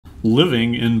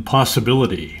living in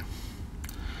possibility.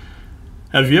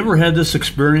 Have you ever had this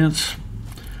experience?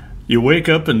 You wake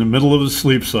up in the middle of a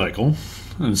sleep cycle,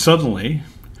 and suddenly,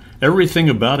 everything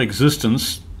about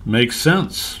existence makes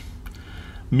sense.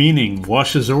 Meaning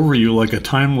washes over you like a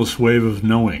timeless wave of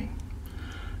knowing.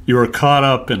 You are caught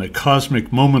up in a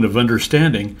cosmic moment of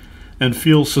understanding and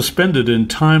feel suspended in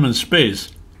time and space,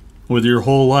 with your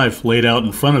whole life laid out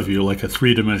in front of you like a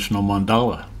three-dimensional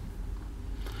mandala.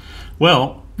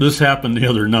 Well, this happened the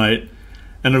other night,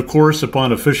 and of course,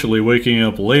 upon officially waking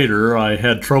up later, I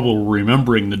had trouble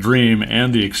remembering the dream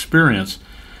and the experience,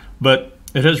 but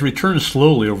it has returned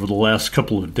slowly over the last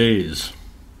couple of days.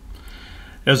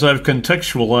 As I've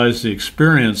contextualized the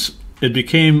experience, it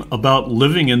became about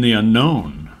living in the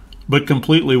unknown, but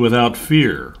completely without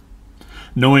fear,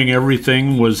 knowing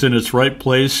everything was in its right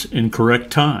place in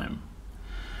correct time.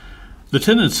 The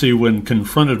tendency when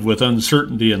confronted with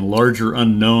uncertainty and larger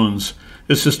unknowns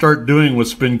is to start doing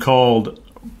what's been called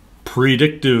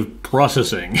predictive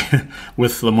processing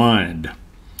with the mind.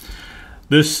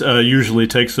 This usually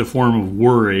takes the form of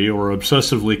worry or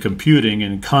obsessively computing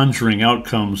and conjuring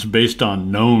outcomes based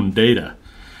on known data.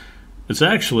 It's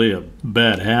actually a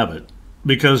bad habit,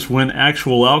 because when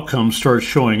actual outcomes start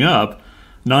showing up,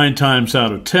 9 times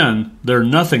out of 10, they're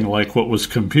nothing like what was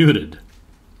computed.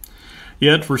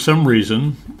 Yet, for some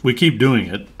reason, we keep doing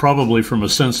it, probably from a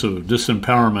sense of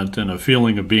disempowerment and a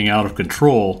feeling of being out of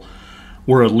control,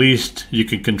 where at least you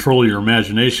can control your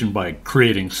imagination by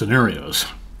creating scenarios.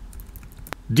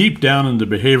 Deep down in the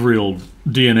behavioral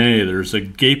DNA, there's a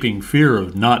gaping fear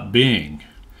of not being,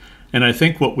 and I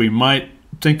think what we might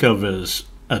think of as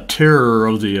a terror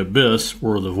of the abyss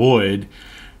or the void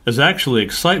is actually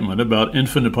excitement about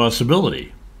infinite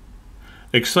possibility.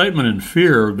 Excitement and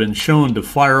fear have been shown to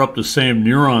fire up the same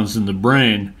neurons in the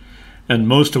brain, and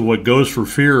most of what goes for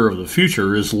fear of the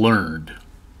future is learned.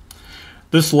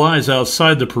 This lies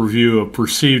outside the purview of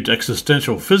perceived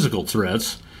existential physical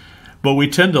threats, but we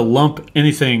tend to lump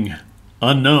anything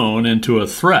unknown into a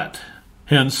threat,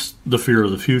 hence the fear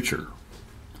of the future.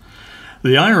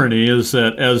 The irony is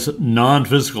that as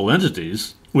non-physical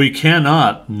entities, we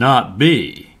cannot not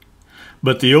be.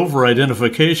 But the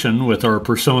over-identification with our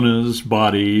personas,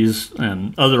 bodies,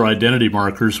 and other identity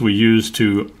markers we use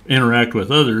to interact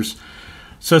with others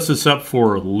sets us up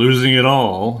for losing it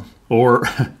all, or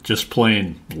just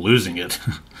plain losing it.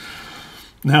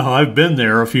 Now, I've been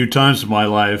there a few times in my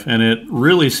life, and it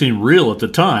really seemed real at the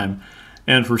time,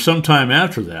 and for some time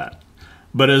after that.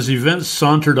 But as events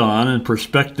sauntered on and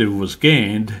perspective was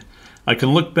gained, I can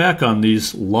look back on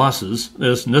these losses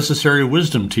as necessary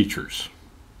wisdom teachers.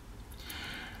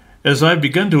 As I've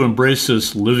begun to embrace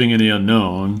this living in the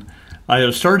unknown, I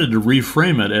have started to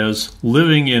reframe it as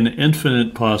living in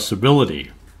infinite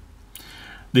possibility.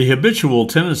 The habitual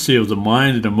tendency of the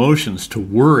mind and emotions to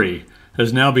worry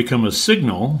has now become a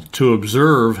signal to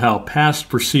observe how past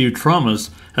perceived traumas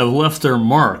have left their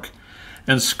mark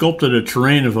and sculpted a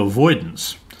terrain of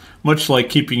avoidance, much like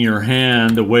keeping your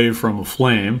hand away from a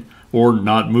flame or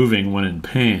not moving when in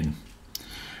pain.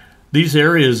 These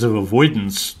areas of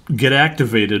avoidance get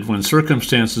activated when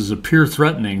circumstances appear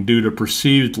threatening due to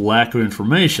perceived lack of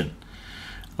information.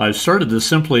 I've started to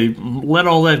simply let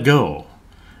all that go,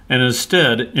 and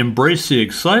instead embrace the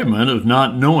excitement of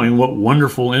not knowing what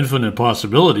wonderful infinite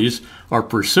possibilities are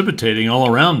precipitating all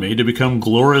around me to become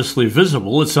gloriously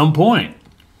visible at some point.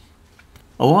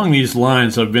 Along these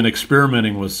lines, I've been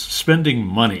experimenting with spending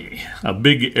money, a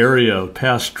big area of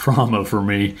past trauma for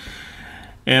me.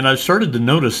 And I've started to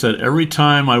notice that every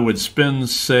time I would spend,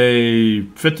 say,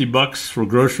 $50 for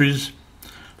groceries,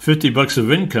 $50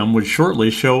 of income would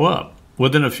shortly show up,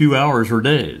 within a few hours or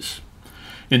days.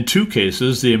 In 2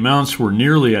 cases, the amounts were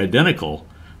nearly identical,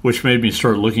 which made me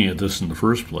start looking at this in the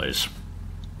first place.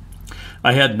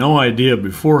 I had no idea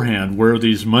beforehand where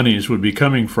these monies would be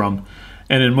coming from,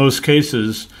 and in most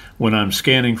cases, when I'm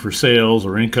scanning for sales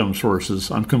or income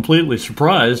sources, I'm completely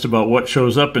surprised about what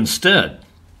shows up instead.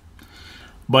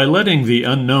 By letting the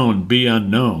unknown be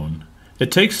unknown,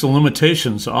 it takes the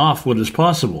limitations off what is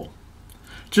possible.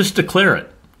 Just declare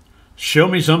it. Show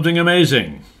me something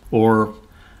amazing. Or,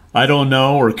 I don't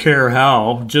know or care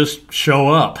how, just show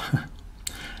up.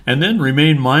 And then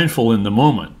remain mindful in the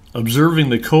moment, observing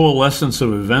the coalescence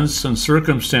of events and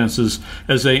circumstances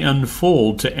as they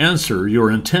unfold to answer your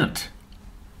intent.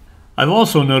 I've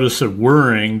also noticed that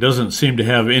worrying doesn't seem to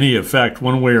have any effect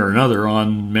one way or another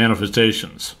on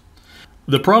manifestations.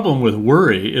 The problem with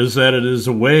worry is that it is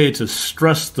a way to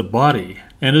stress the body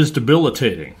and is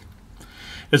debilitating.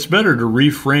 It's better to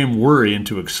reframe worry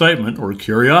into excitement or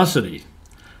curiosity.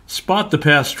 Spot the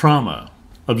past trauma,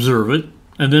 observe it,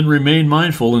 and then remain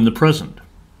mindful in the present.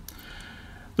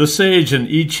 The sage and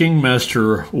I Ching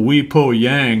master Wei Po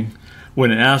Yang,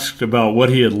 when asked about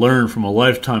what he had learned from a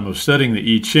lifetime of studying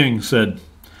the I Ching, said,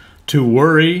 "To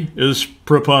worry is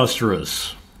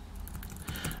preposterous."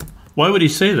 Why would he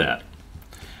say that?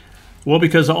 Well,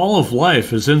 because all of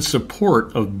life is in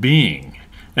support of being,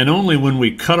 and only when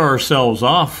we cut ourselves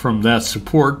off from that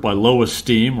support by low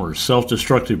esteem or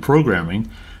self-destructive programming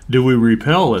do we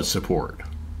repel its support.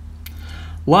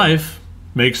 Life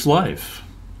makes life,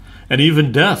 and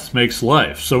even death makes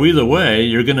life, so either way,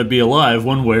 you're going to be alive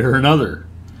one way or another.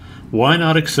 Why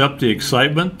not accept the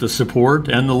excitement, the support,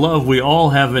 and the love we all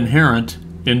have inherent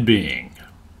in being?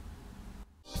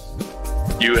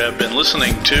 You have been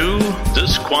listening to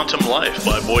This Quantum Life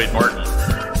by Boyd Martin,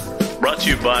 brought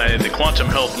to you by the Quantum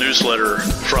Health Newsletter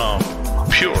from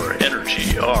Pure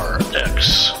Energy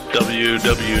RX,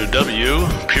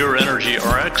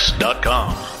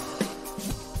 www.pureenergyrx.com.